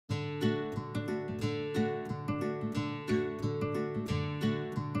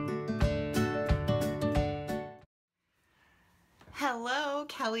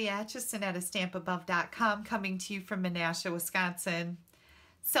Kelly Acheson at AStampAbove.com, coming to you from Menasha, Wisconsin.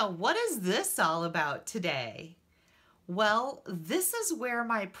 So what is this all about today? Well, this is where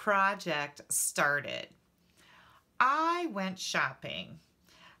my project started. I went shopping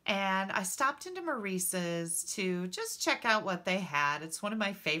and I stopped into Maurice's to just check out what they had. It's one of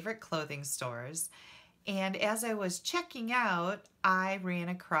my favorite clothing stores. And as I was checking out, I ran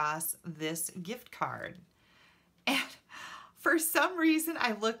across this gift card. And for some reason,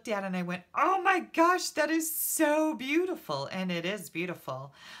 I looked at it and I went, oh my gosh, that is so beautiful. And it is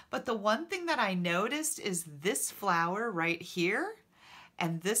beautiful. But the one thing that I noticed is this flower right here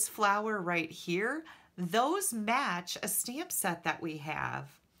and this flower right here, those match a stamp set that we have.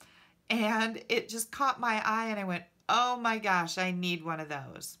 And it just caught my eye and I went, oh my gosh, I need one of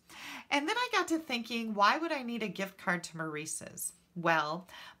those. And then I got to thinking, why would I need a gift card to Maurice's? Well,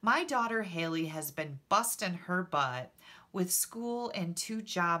 my daughter Haley has been busting her butt with school and 2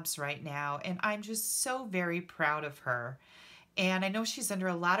 jobs right now, and I'm just so very proud of her. And I know she's under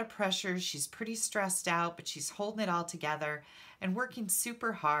a lot of pressure. She's pretty stressed out, but she's holding it all together and working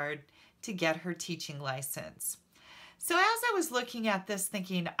super hard to get her teaching license. So as I was looking at this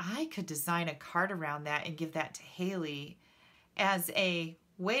thinking, I could design a card around that and give that to Haley as a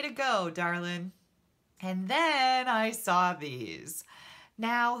way to go, darling. And then I saw these.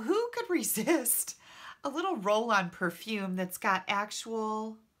 Now, who could resist a little roll-on perfume that's got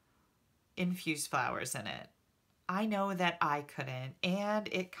actual infused flowers in it? I know that I couldn't, and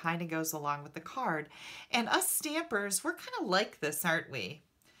it kind of goes along with the card. And us stampers, we're kind of like this, aren't we?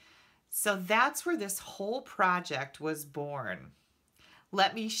 So that's where this whole project was born.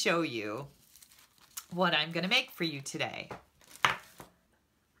 Let me show you what I'm going to make for you today.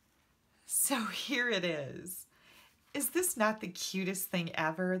 So here it is. Is this not the cutest thing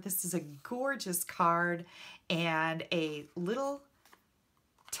ever? This is a gorgeous card and a little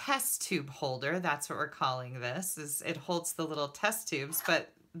test tube holder. That's what we're calling this. It holds the little test tubes,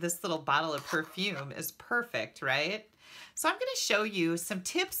 but this little bottle of perfume is perfect, right? So I'm going to show you some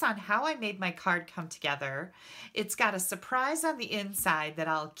tips on how I made my card come together. It's got a surprise on the inside that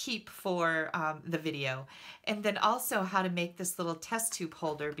I'll keep for the video. And then also how to make this little test tube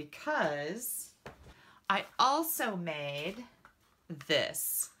holder, because I also made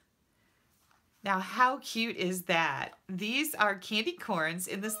this. Now, how cute is that? These are candy corns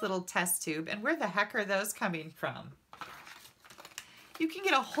in this little test tube. And where the heck are those coming from? You can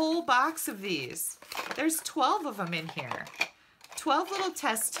get a whole box of these. There's 12 of them in here. 12 little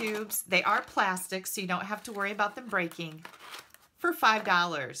test tubes. They are plastic, so you don't have to worry about them breaking, for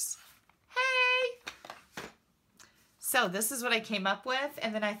 $5. Hey! So this is what I came up with,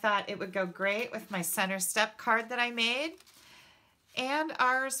 and then I thought it would go great with my center step card that I made. And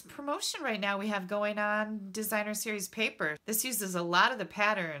our promotion right now we have going on Designer Series paper. This uses a lot of the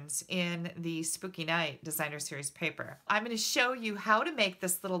patterns in the Spooky Night Designer Series paper. I'm going to show you how to make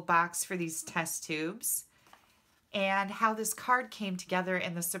this little box for these test tubes and how this card came together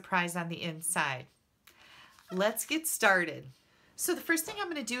and the surprise on the inside. Let's get started. So the first thing I'm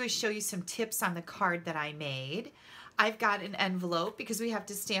going to do is show you some tips on the card that I made. I've got an envelope because we have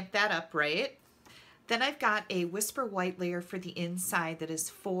to stamp that up, right? Then I've got a Whisper White layer for the inside that is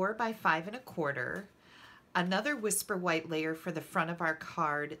 4 by 5 1/4. Another Whisper White layer for the front of our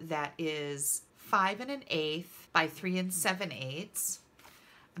card that is 5 1/8 by 3 7/8.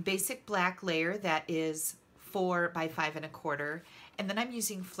 A basic black layer that is 4 by 5 1/4. And then I'm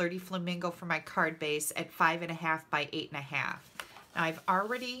using Flirty Flamingo for my card base at 5 1/2 by 8 1/2. Now I've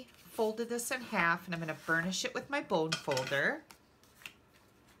already folded this in half and I'm going to burnish it with my bone folder.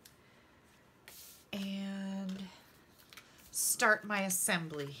 And start my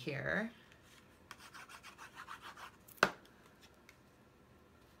assembly here.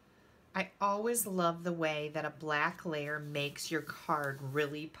 I always love the way that a black layer makes your card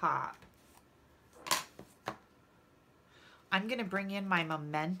really pop. I'm going to bring in my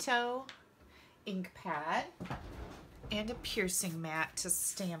Memento ink pad and a piercing mat to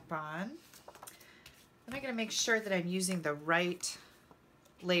stamp on. And I'm going to make sure that I'm using the right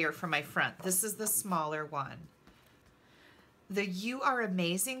layer for my front. This is the smaller one. The You Are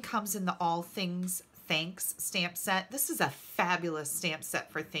Amazing comes in the All Things Thanks stamp set. This is a fabulous stamp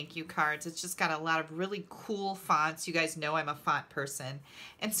set for thank you cards. It's just got a lot of really cool fonts. You guys know I'm a font person.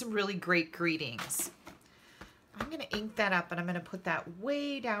 And some really great greetings. I'm going to ink that up and I'm going to put that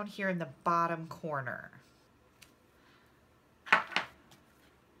way down here in the bottom corner.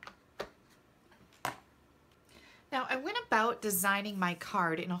 Now I went about designing my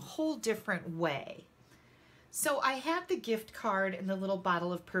card in a whole different way. So I have the gift card and the little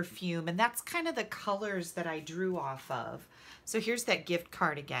bottle of perfume, and that's kind of the colors that I drew off of. So here's that gift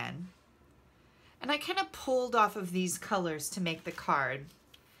card again. And I kind of pulled off of these colors to make the card.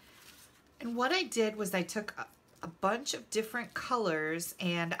 And what I did was I took a bunch of different colors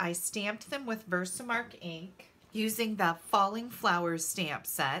and I stamped them with Versamark ink using the Falling Flowers stamp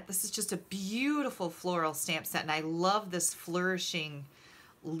set. This is just a beautiful floral stamp set, and I love this flourishing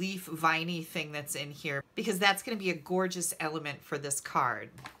leaf viney thing that's in here because that's going to be a gorgeous element for this card.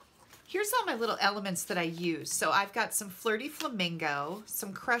 Here's all my little elements that I use. So I've got some Flirty Flamingo,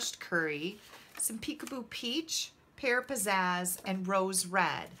 some Crushed Curry, some Peekaboo Peach, Pear Pizzazz, and Rose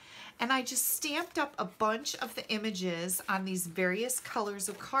Red. And I just stamped up a bunch of the images on these various colors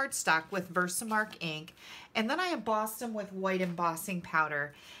of cardstock with Versamark ink, and then I embossed them with white embossing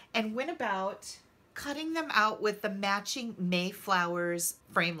powder and went about cutting them out with the matching Mayflowers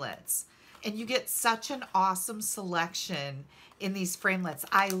framelits. And you get such an awesome selection in these framelits.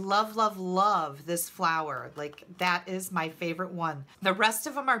 I love, love, love this flower. Like, that is my favorite one. The rest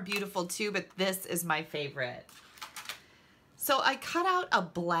of them are beautiful too, but this is my favorite. So I cut out a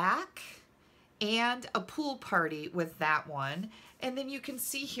black and a pool party with that one. And then you can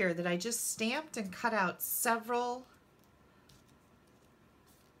see here that I just stamped and cut out several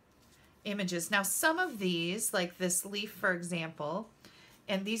images. Now some of these, like this leaf for example,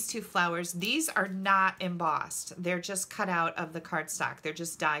 and these two flowers, these are not embossed. They're just cut out of the cardstock. They're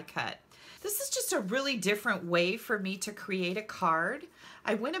just die cut. This is just a really different way for me to create a card.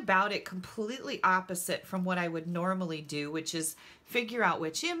 I went about it completely opposite from what I would normally do, which is figure out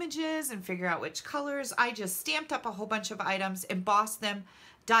which images and figure out which colors. I just stamped up a whole bunch of items, embossed them,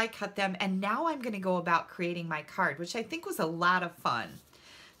 die cut them, and now I'm going to go about creating my card, which I think was a lot of fun.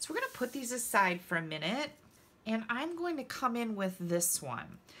 So we're going to put these aside for a minute, and I'm going to come in with this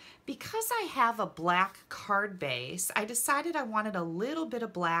one. Because I have a black card base, I decided I wanted a little bit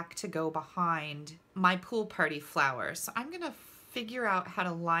of black to go behind my pool party flower. So I'm going to figure out how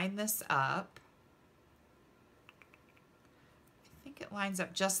to line this up. I think it lines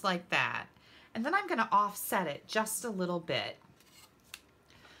up just like that. And then I'm going to offset it just a little bit.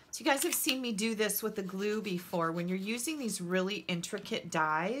 So you guys have seen me do this with the glue before. When you're using these really intricate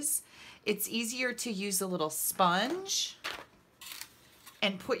dies, it's easier to use a little sponge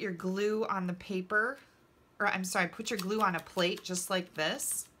and put your glue on the paper, or I'm sorry, put your glue on a plate just like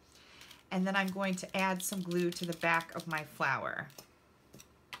this. And then I'm going to add some glue to the back of my flower.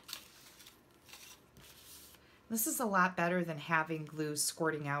 This is a lot better than having glue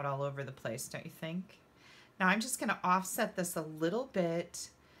squirting out all over the place, don't you think? Now I'm just gonna offset this a little bit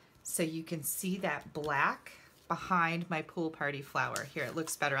so you can see that black behind my pool party flower. Here, it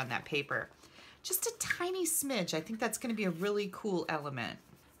looks better on that paper. Just a tiny smidge. I think that's going to be a really cool element.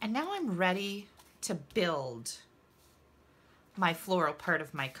 And now I'm ready to build my floral part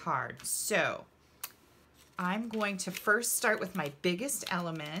of my card. So I'm going to first start with my biggest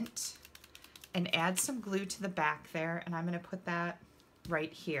element and add some glue to the back there, and I'm going to put that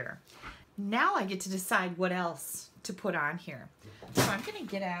right here. Now I get to decide what else to put on here. So I'm going to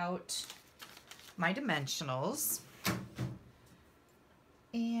get out my dimensionals,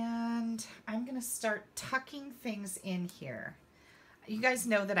 and I'm going to start tucking things in here. You guys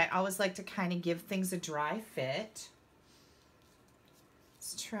know that I always like to kind of give things a dry fit.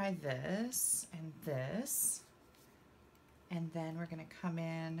 Let's try this and this. And then we're going to come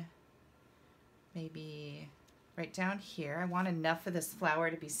in maybe right down here. I want enough of this flower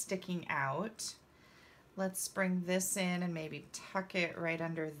to be sticking out. Let's bring this in and maybe tuck it right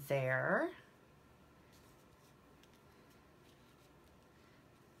under there.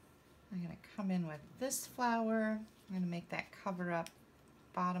 I'm going to come in with this flower. I'm going to make that cover up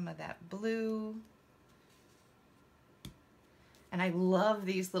bottom of that blue. And I love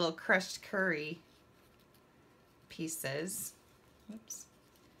these little crushed curry pieces. Oops.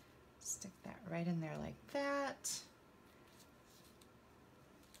 Stick that right in there like that.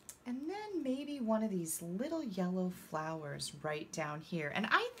 And then maybe one of these little yellow flowers right down here. And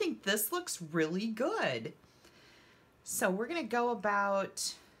I think this looks really good. So we're going to go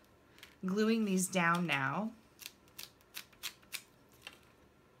about gluing these down now.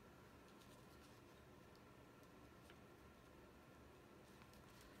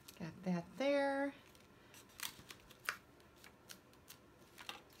 Got that there.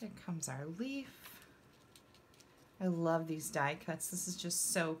 There comes our leaf. I love these die cuts. This is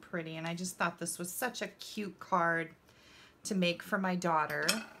just so pretty, and I just thought this was such a cute card to make for my daughter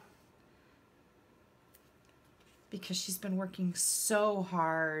because she's been working so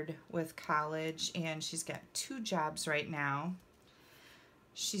hard with college, and she's got 2 jobs right now.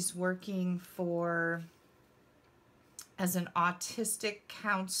 She's working for as an autistic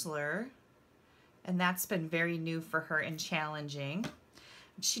counselor, and that's been very new for her and challenging.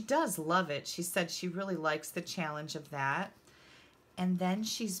 She does love it. She said she really likes the challenge of that. And then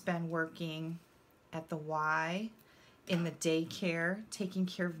she's been working at the Y in the daycare, taking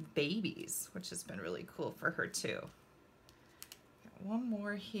care of babies, which has been really cool for her too. Got one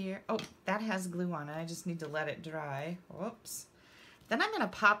more here. Oh, that has glue on it. I just need to let it dry. Whoops. Then I'm going to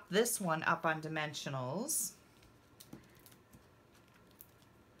pop this one up on dimensionals.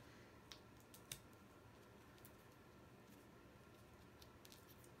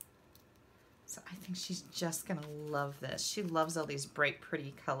 So I think she's just going to love this. She loves all these bright,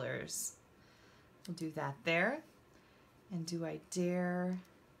 pretty colors. We'll do that there. And do I dare?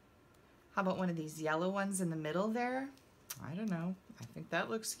 How about one of these yellow ones in the middle there? I don't know. I think that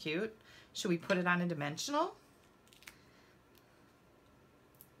looks cute. Should we put it on a dimensional?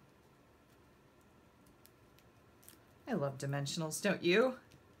 I love dimensionals, don't you? You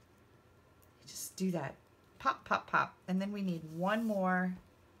just do that. Pop, pop, pop. And then we need one more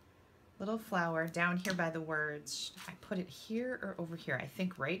little flower down here by the words. Should I put it here or over here? I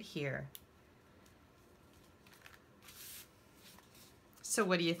think right here. So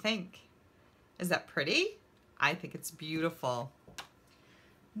what do you think? Is that pretty? I think it's beautiful.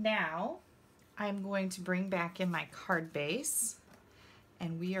 Now I'm going to bring back in my card base,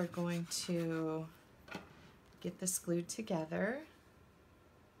 and we are going to get this glued together.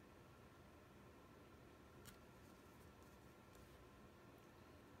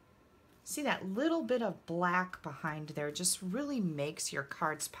 See, that little bit of black behind there just really makes your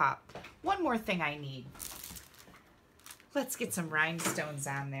cards pop. One more thing I need. Let's get some rhinestones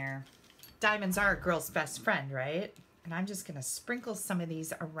on there. Diamonds are a girl's best friend, right? And I'm just gonna sprinkle some of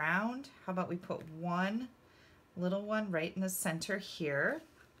these around. How about we put one little one right in the center here.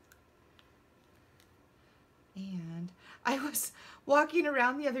 And I was walking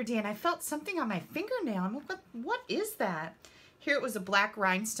around the other day and I felt something on my fingernail. I'm like, what is that? Here it was a black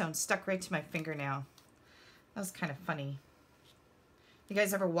rhinestone stuck right to my fingernail. That was kind of funny. You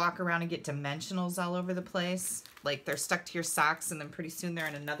guys ever walk around and get dimensionals all over the place? Like they're stuck to your socks and then pretty soon they're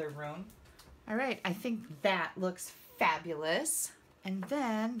in another room. All right, I think that looks fabulous. And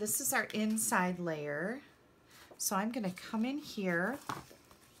then this is our inside layer. So I'm gonna come in here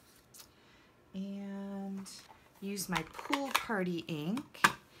and use my pool party ink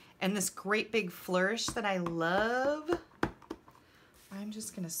and this great big flourish that I love. I'm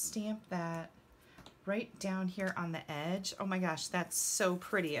just gonna stamp that right down here on the edge. Oh my gosh, that's so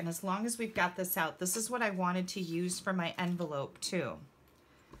pretty. And as long as we've got this out, this is what I wanted to use for my envelope too.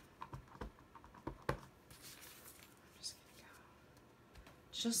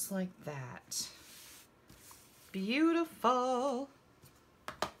 Just like that. Beautiful.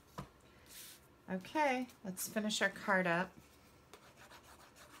 Okay, let's finish our card up.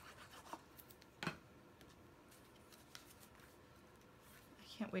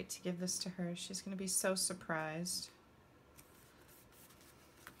 Can't wait to give this to her. She's going to be so surprised.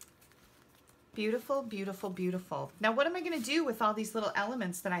 Beautiful, beautiful, beautiful. Now what am I going to do with all these little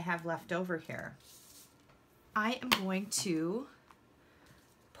elements that I have left over here? I am going to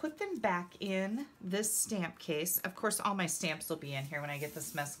put them back in this stamp case. Of course, all my stamps will be in here when I get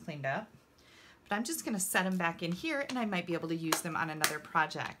this mess cleaned up. But I'm just going to set them back in here and I might be able to use them on another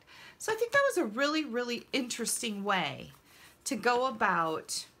project. So I think that was a really, really interesting way to go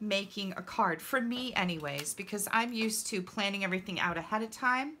about making a card, for me anyways, because I'm used to planning everything out ahead of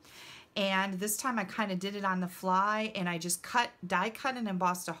time. And this time I kind of did it on the fly and I just die cut and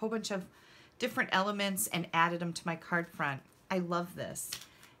embossed a whole bunch of different elements and added them to my card front. I love this.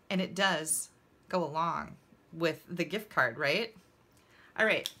 And it does go along with the gift card, right? All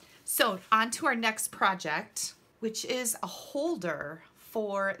right, so on to our next project, which is a holder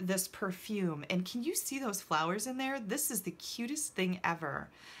for this perfume. And can you see those flowers in there? This is the cutest thing ever.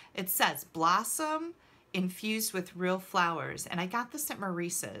 It says blossom infused with real flowers. And I got this at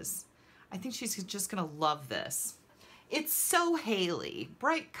Maurice's. I think she's just gonna love this. It's so Haley,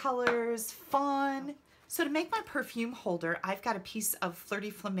 bright colors, fun. So to make my perfume holder, I've got a piece of Flirty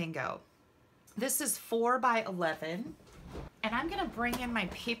Flamingo. This is 4 by 11. And I'm gonna bring in my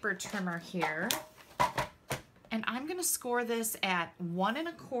paper trimmer here. And I'm gonna score this at 1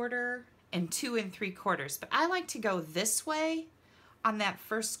 1/4 and 2 3/4. But I like to go this way on that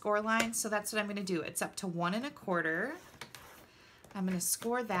first score line, so that's what I'm gonna do. It's up to 1 1/4. I'm gonna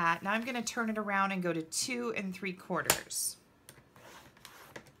score that. Now I'm gonna turn it around and go to 2 3/4.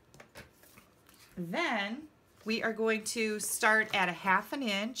 Then we are going to start at a 1/2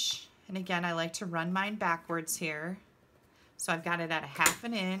 inch. And again, I like to run mine backwards here. So I've got it at a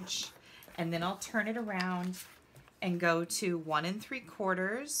 1/2 inch, and then I'll turn it around and go to 1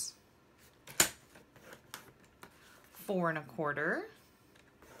 3/4, 4 1/4,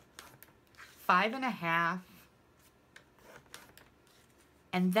 5 1/2,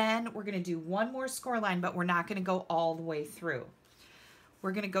 and then we're going to do one more score line, but we're not going to go all the way through.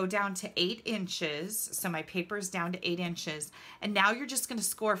 We're going to go down to 8 inches. So my paper is down to 8 inches. And now you're just going to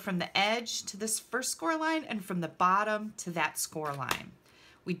score from the edge to this first score line and from the bottom to that score line.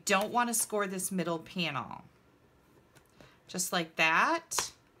 We don't want to score this middle panel. Just like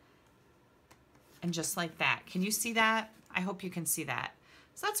that. And just like that. Can you see that? I hope you can see that.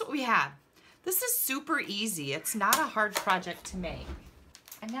 So that's what we have. This is super easy. It's not a hard project to make.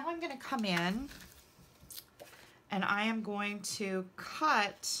 And now I'm going to come in and I am going to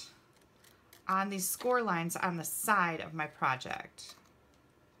cut on these score lines on the side of my project.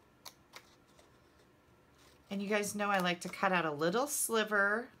 And you guys know I like to cut out a little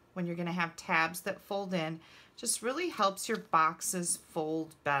sliver when you're going to have tabs that fold in. Just really helps your boxes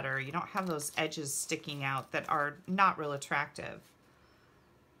fold better. You don't have those edges sticking out that are not real attractive.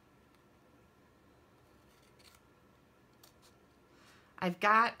 I've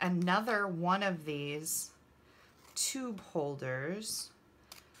got another one of these tube holders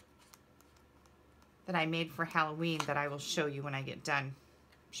that I made for Halloween that I will show you when I get done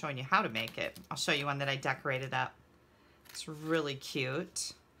showing you how to make it. I'll show you one that I decorated up. It's really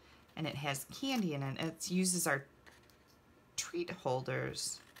cute and it has candy in it. It uses our treat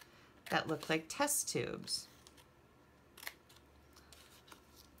holders that look like test tubes.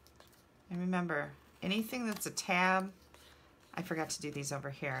 And remember, anything that's a tab, I forgot to do these over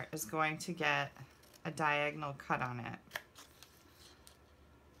here, is going to get a diagonal cut on it.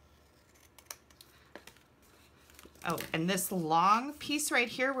 Oh, and this long piece right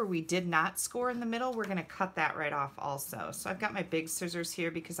here where we did not score in the middle, we're gonna cut that right off also. So I've got my big scissors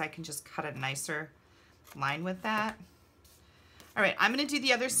here because I can just cut a nicer line with that. All right, I'm gonna do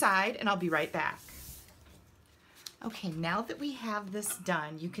the other side and I'll be right back. Okay, now that we have this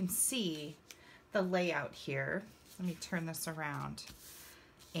done, you can see the layout here. Let me turn this around.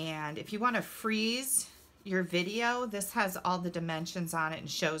 And if you want to freeze your video, this has all the dimensions on it and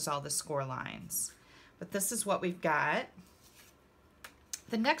shows all the score lines. But this is what we've got.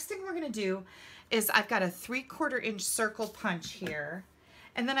 The next thing we're going to do is I've got a 3/4 inch circle punch here.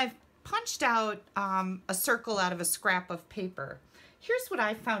 And then I've punched out a circle out of a scrap of paper. Here's what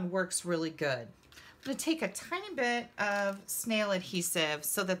I found works really good. I'm going to take a tiny bit of snail adhesive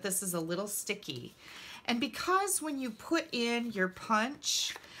so that this is a little sticky. And because when you put in your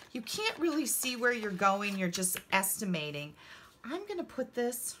punch, you can't really see where you're going, you're just estimating. I'm gonna put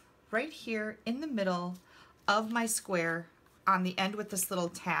this right here in the middle of my square on the end with this little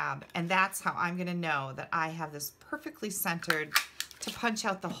tab. And that's how I'm gonna know that I have this perfectly centered to punch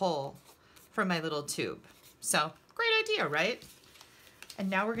out the hole for my little tube. So, great idea, right? And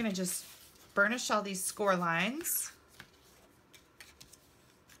now we're gonna just burnish all these score lines.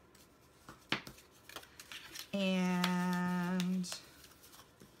 And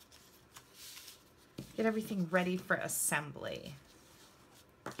get everything ready for assembly.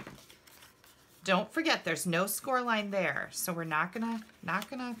 Don't forget there's no score line there, so we're not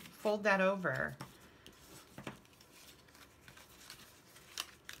gonna fold that over.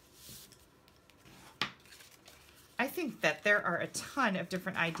 I think that there are a ton of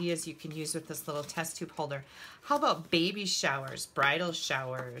different ideas you can use with this little test tube holder. How about baby showers, bridal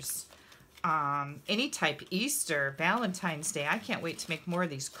showers, any type, Easter, Valentine's Day. I can't wait to make more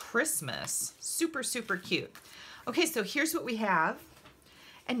of these. Christmas. Super, super cute. Okay, so here's what we have.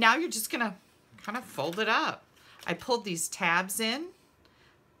 And now you're just gonna kind of fold it up. I pulled these tabs in,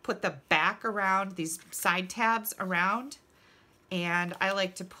 put the back around, these side tabs around, and I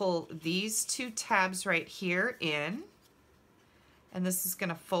like to pull these two tabs right here in, and this is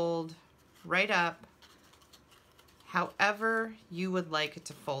gonna fold right up however you would like it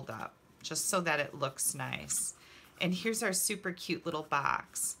to fold up, just so that it looks nice. And here's our super cute little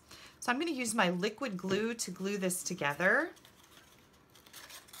box. So I'm going to use my liquid glue to glue this together.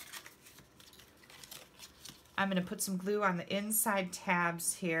 I'm going to put some glue on the inside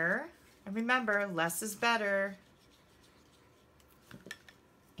tabs here. And remember, less is better.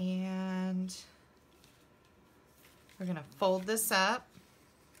 And we're going to fold this up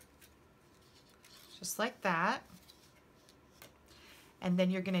just like that. And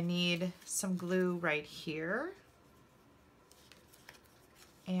then you're going to need some glue right here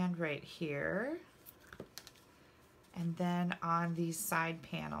and right here, and then on these side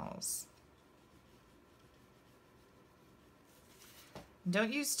panels.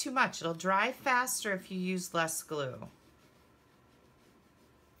 Don't use too much. It'll dry faster if you use less glue.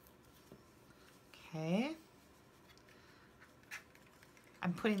 Okay.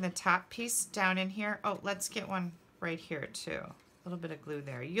 I'm putting the top piece down in here. Oh, let's get one right here too. A little bit of glue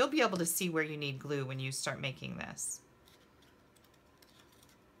there. You'll be able to see where you need glue when you start making this.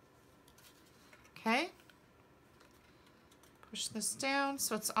 Okay. Push this down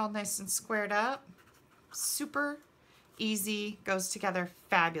so it's all nice and squared up. Super easy, goes together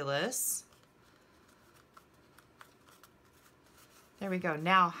fabulous. There we go.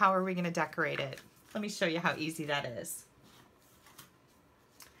 Now, how are we going to decorate it? Let me show you how easy that is.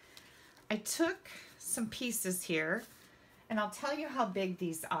 I took some pieces here, and I'll tell you how big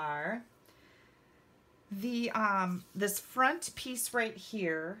these are. This front piece right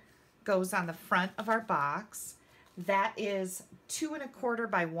here goes on the front of our box. That is 2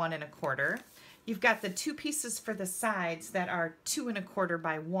 1/4 by 1 1/4. You've got the 2 pieces for the sides that are 2 1/4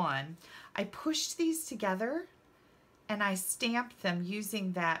 by 1. I pushed these together and I stamped them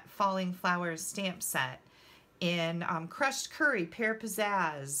using that Falling Flowers stamp set in Crushed Curry, Pear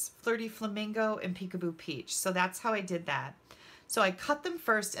Pizzazz, Flirty Flamingo, and Peekaboo Peach. So that's how I did that. So I cut them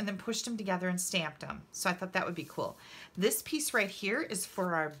first and then pushed them together and stamped them. So I thought that would be cool. This piece right here is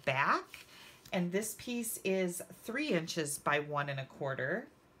for our back, and this piece is 3 inches by 1 1/4.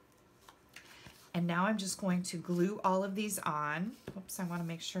 And now I'm just going to glue all of these on. Oops, I want to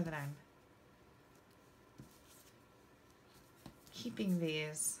make sure that I'm keeping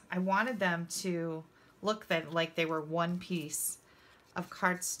these. I wanted them to look like they were one piece of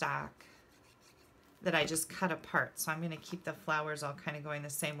cardstock that I just cut apart. So I'm going to keep the flowers all kind of going the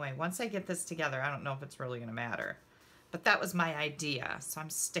same way. Once I get this together, I don't know if it's really going to matter. But that was my idea, so I'm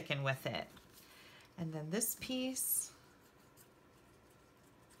sticking with it. And then this piece,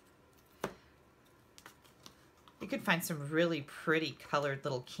 you could find some really pretty colored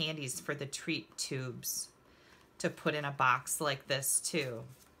little candies for the treat tubes to put in a box like this too.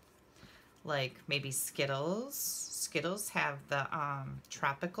 Like maybe Skittles. Skittles have the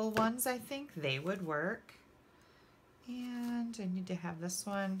tropical ones, I think. They would work. And I need to have this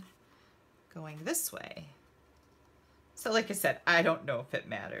one going this way. So like I said, I don't know if it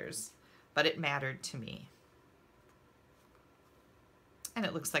matters, but it mattered to me. And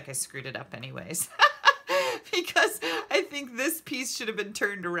it looks like I screwed it up anyways. Because I think this piece should have been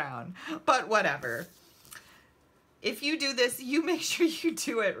turned around. But whatever. If you do this, you make sure you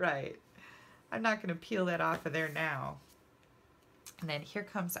do it right. I'm not going to peel that off of there now. And then here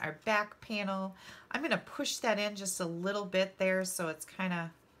comes our back panel. I'm going to push that in just a little bit there so it's kind of,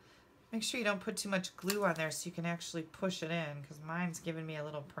 make sure you don't put too much glue on there so you can actually push it in, because mine's giving me a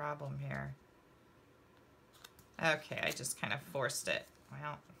little problem here. Okay, I just kind of forced it.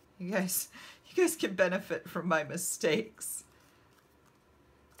 Well, you guys can benefit from my mistakes.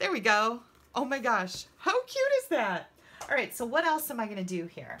 There we go. Oh my gosh, how cute is that? All right, so what else am I going to do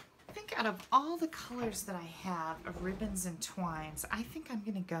here? I think out of all the colors that I have of ribbons and twines, I think I'm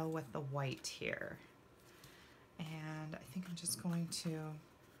going to go with the white here. And I think I'm just going to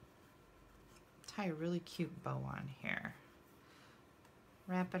tie a really cute bow on here.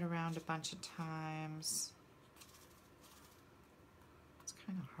 Wrap it around a bunch of times. It's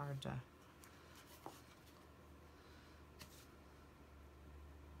kind of hard to...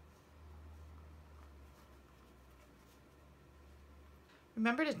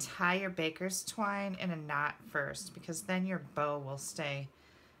 Remember to tie your baker's twine in a knot first, because then your bow will stay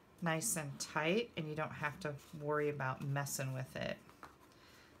nice and tight and you don't have to worry about messing with it.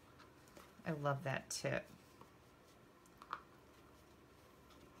 I love that tip.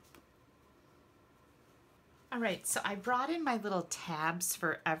 All right, so I brought in my little tabs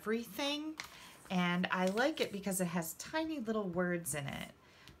for everything, and I like it because it has tiny little words in it.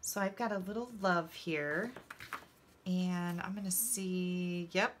 So I've got a little love here. And I'm going to see,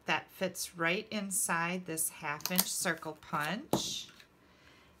 yep, that fits right inside this 1/2 inch circle punch.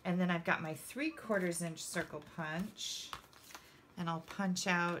 And then I've got my 3/4 inch circle punch. And I'll punch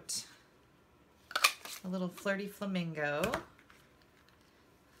out a little Flirty Flamingo.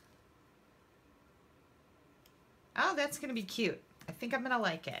 Oh, that's going to be cute. I think I'm going to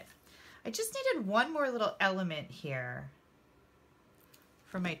like it. I just needed one more little element here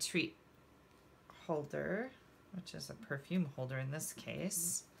for my treat holder, which is a perfume holder in this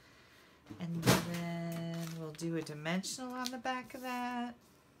case. And then we'll do a dimensional on the back of that.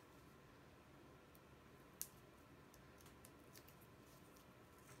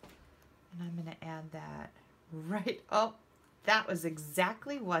 And I'm going to add that right, oh, that was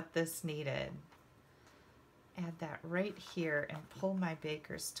exactly what this needed. Add that right here and pull my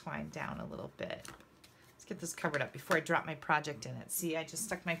baker's twine down a little bit. Let's get this covered up before I drop my project in it. See, I just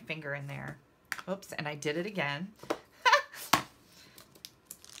stuck my finger in there. Oops, and I did it again.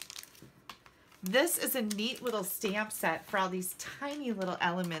 This is a neat little stamp set for all these tiny little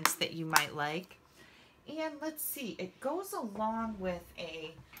elements that you might like. And let's see, it goes along with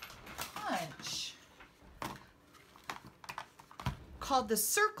a punch called the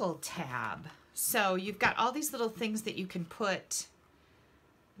circle tab. So you've got all these little things that you can put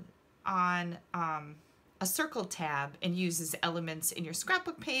on a circle tab and use as elements in your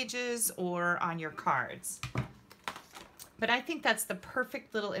scrapbook pages or on your cards. But I think that's the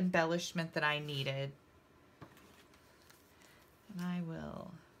perfect little embellishment that I needed. And I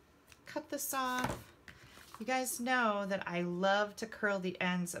will cut this off. You guys know that I love to curl the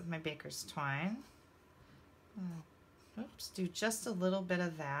ends of my baker's twine. Oops, do just a little bit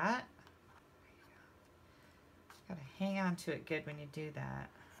of that. Gotta hang on to it good when you do that.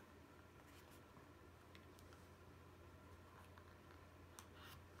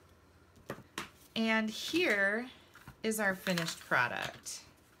 And here is our finished product.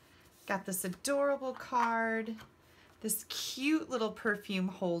 Got this adorable card, this cute little perfume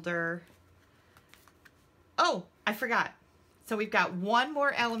holder. Oh, I forgot. So we've got one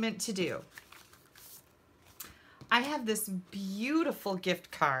more element to do. I have this beautiful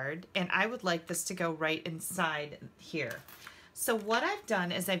gift card and I would like this to go right inside here. So what I've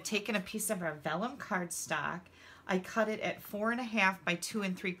done is I've taken a piece of our vellum cardstock. I cut it at 4.5 by 2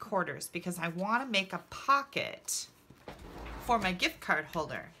 3/4 because I want to make a pocket for my gift card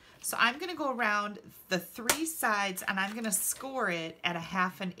holder. So I'm going to go around the 3 sides and I'm going to score it at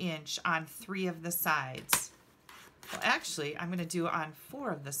 1/2 inch on 3 of the sides. Well, actually, I'm going to do it on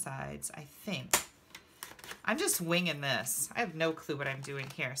 4 of the sides, I think. I'm just winging this. I have no clue what I'm doing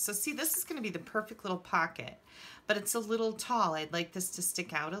here. So see, this is going to be the perfect little pocket, but it's a little tall. I'd like this to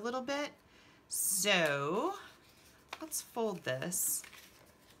stick out a little bit. So let's fold this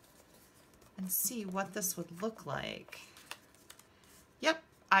and see what this would look like. Yep,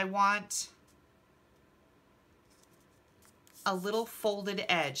 I want a little folded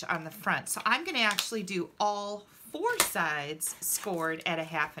edge on the front. So I'm going to actually do all 4 sides scored at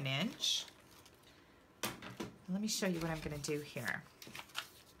 1/2 inch. Let me show you what I'm going to do here.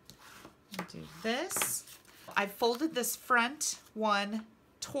 I'm going to do this. I folded this front one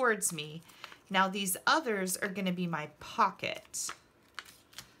towards me. Now these others are going to be my pocket.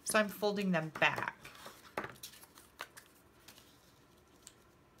 So I'm folding them back.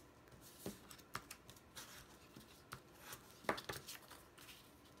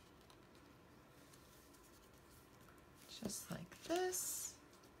 Just like this.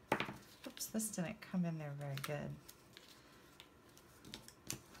 Oops, this didn't come in there very good.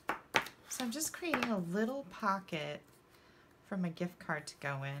 So I'm just creating a little pocket for my gift card to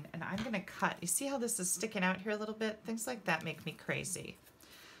go in, and I'm going to cut. You see how this is sticking out here a little bit? Things like that make me crazy.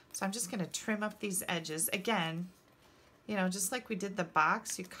 So I'm just going to trim up these edges. Again, you know, just like we did the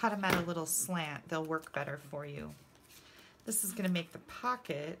box, you cut them at a little slant. They'll work better for you. This is going to make the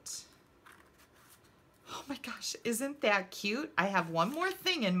pocket. Oh my gosh, isn't that cute? I have one more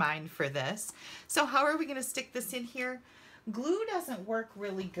thing in mind for this. So how are we going to stick this in here? Glue doesn't work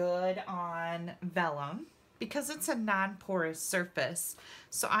really good on vellum because it's a non-porous surface.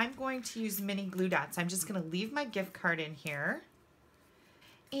 So I'm going to use mini glue dots. I'm just going to leave my gift card in here.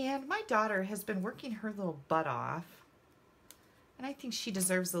 And my daughter has been working her little butt off, and I think she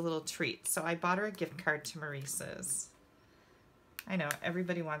deserves a little treat. So I bought her a gift card to Maurice's. I know,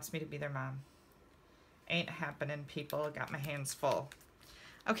 everybody wants me to be their mom. Ain't happening, people. Got my hands full.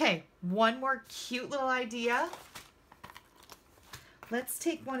 Okay, one more cute little idea. Let's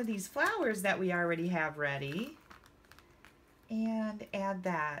take one of these flowers that we already have ready and add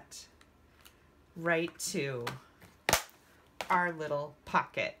that right to our little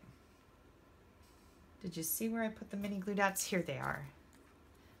pocket. Did you see where I put the mini glue dots? Here they are.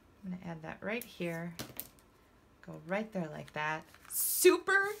 I'm going to add that right here. Go right there like that.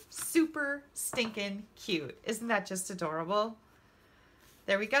 Super, super stinking cute. Isn't that just adorable?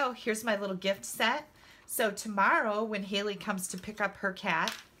 There we go. Here's my little gift set. So tomorrow when Haley comes to pick up her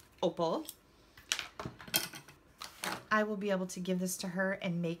cat, Opal, I will be able to give this to her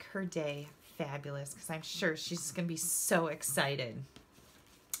and make her day fabulous because I'm sure she's going to be so excited.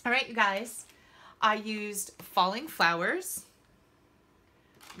 All right, you guys. I used falling flowers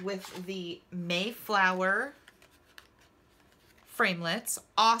with the Mayflower framelits.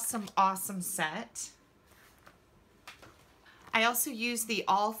 Awesome, awesome set. I also used the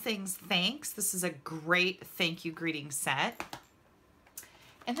All Things Thanks. This is a great thank you greeting set.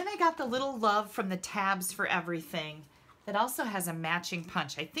 And then I got the little love from the Tabs for Everything that also has a matching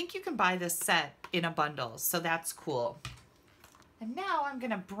punch. I think you can buy this set in a bundle, so that's cool. And now I'm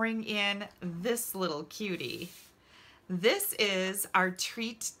gonna bring in this little cutie. This is our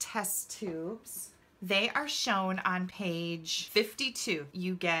treat test tubes. They are shown on page 52.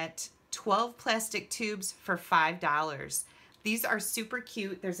 You get 12 plastic tubes for $5. These are super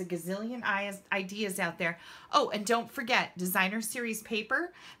cute. There's a gazillion ideas out there. Oh, and don't forget, designer series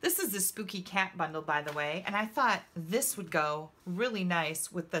paper. This is the Spooky Cat bundle, by the way, and I thought this would go really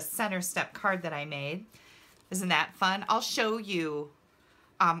nice with the center step card that I made. Isn't that fun? I'll show you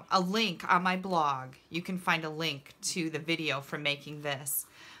a link on my blog. You can find a link to the video for making this.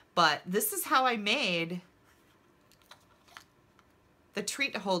 But this is how I made the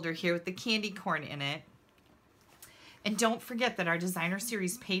treat holder here with the candy corn in it. And don't forget that our designer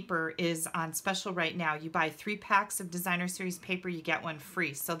series paper is on special right now. You buy 3 packs of designer series paper, you get one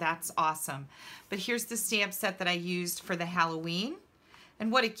free. So that's awesome. But here's the stamp set that I used for the Halloween.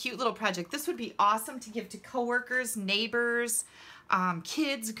 And what a cute little project. This would be awesome to give to coworkers, neighbors,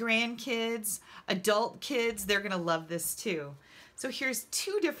 kids, grandkids, adult kids. They're gonna love this too. So here's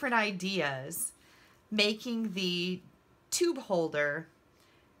 2 different ideas making the tube holder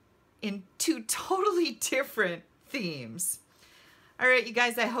in 2 totally different themes. All right, you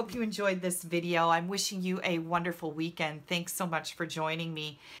guys, I hope you enjoyed this video. I'm wishing you a wonderful weekend. Thanks so much for joining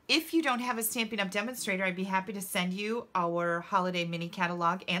me. If you don't have a Stampin' Up! Demonstrator, I'd be happy to send you our holiday mini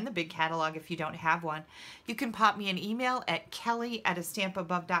catalog and the big catalog if you don't have one. You can pop me an email at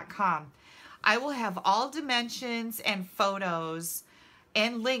kelly@astampabove.com. I will have all dimensions and photos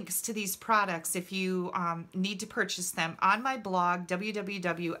and links to these products if you need to purchase them on my blog,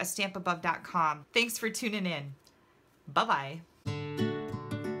 www.astampabove.com. Thanks for tuning in. Bye-bye.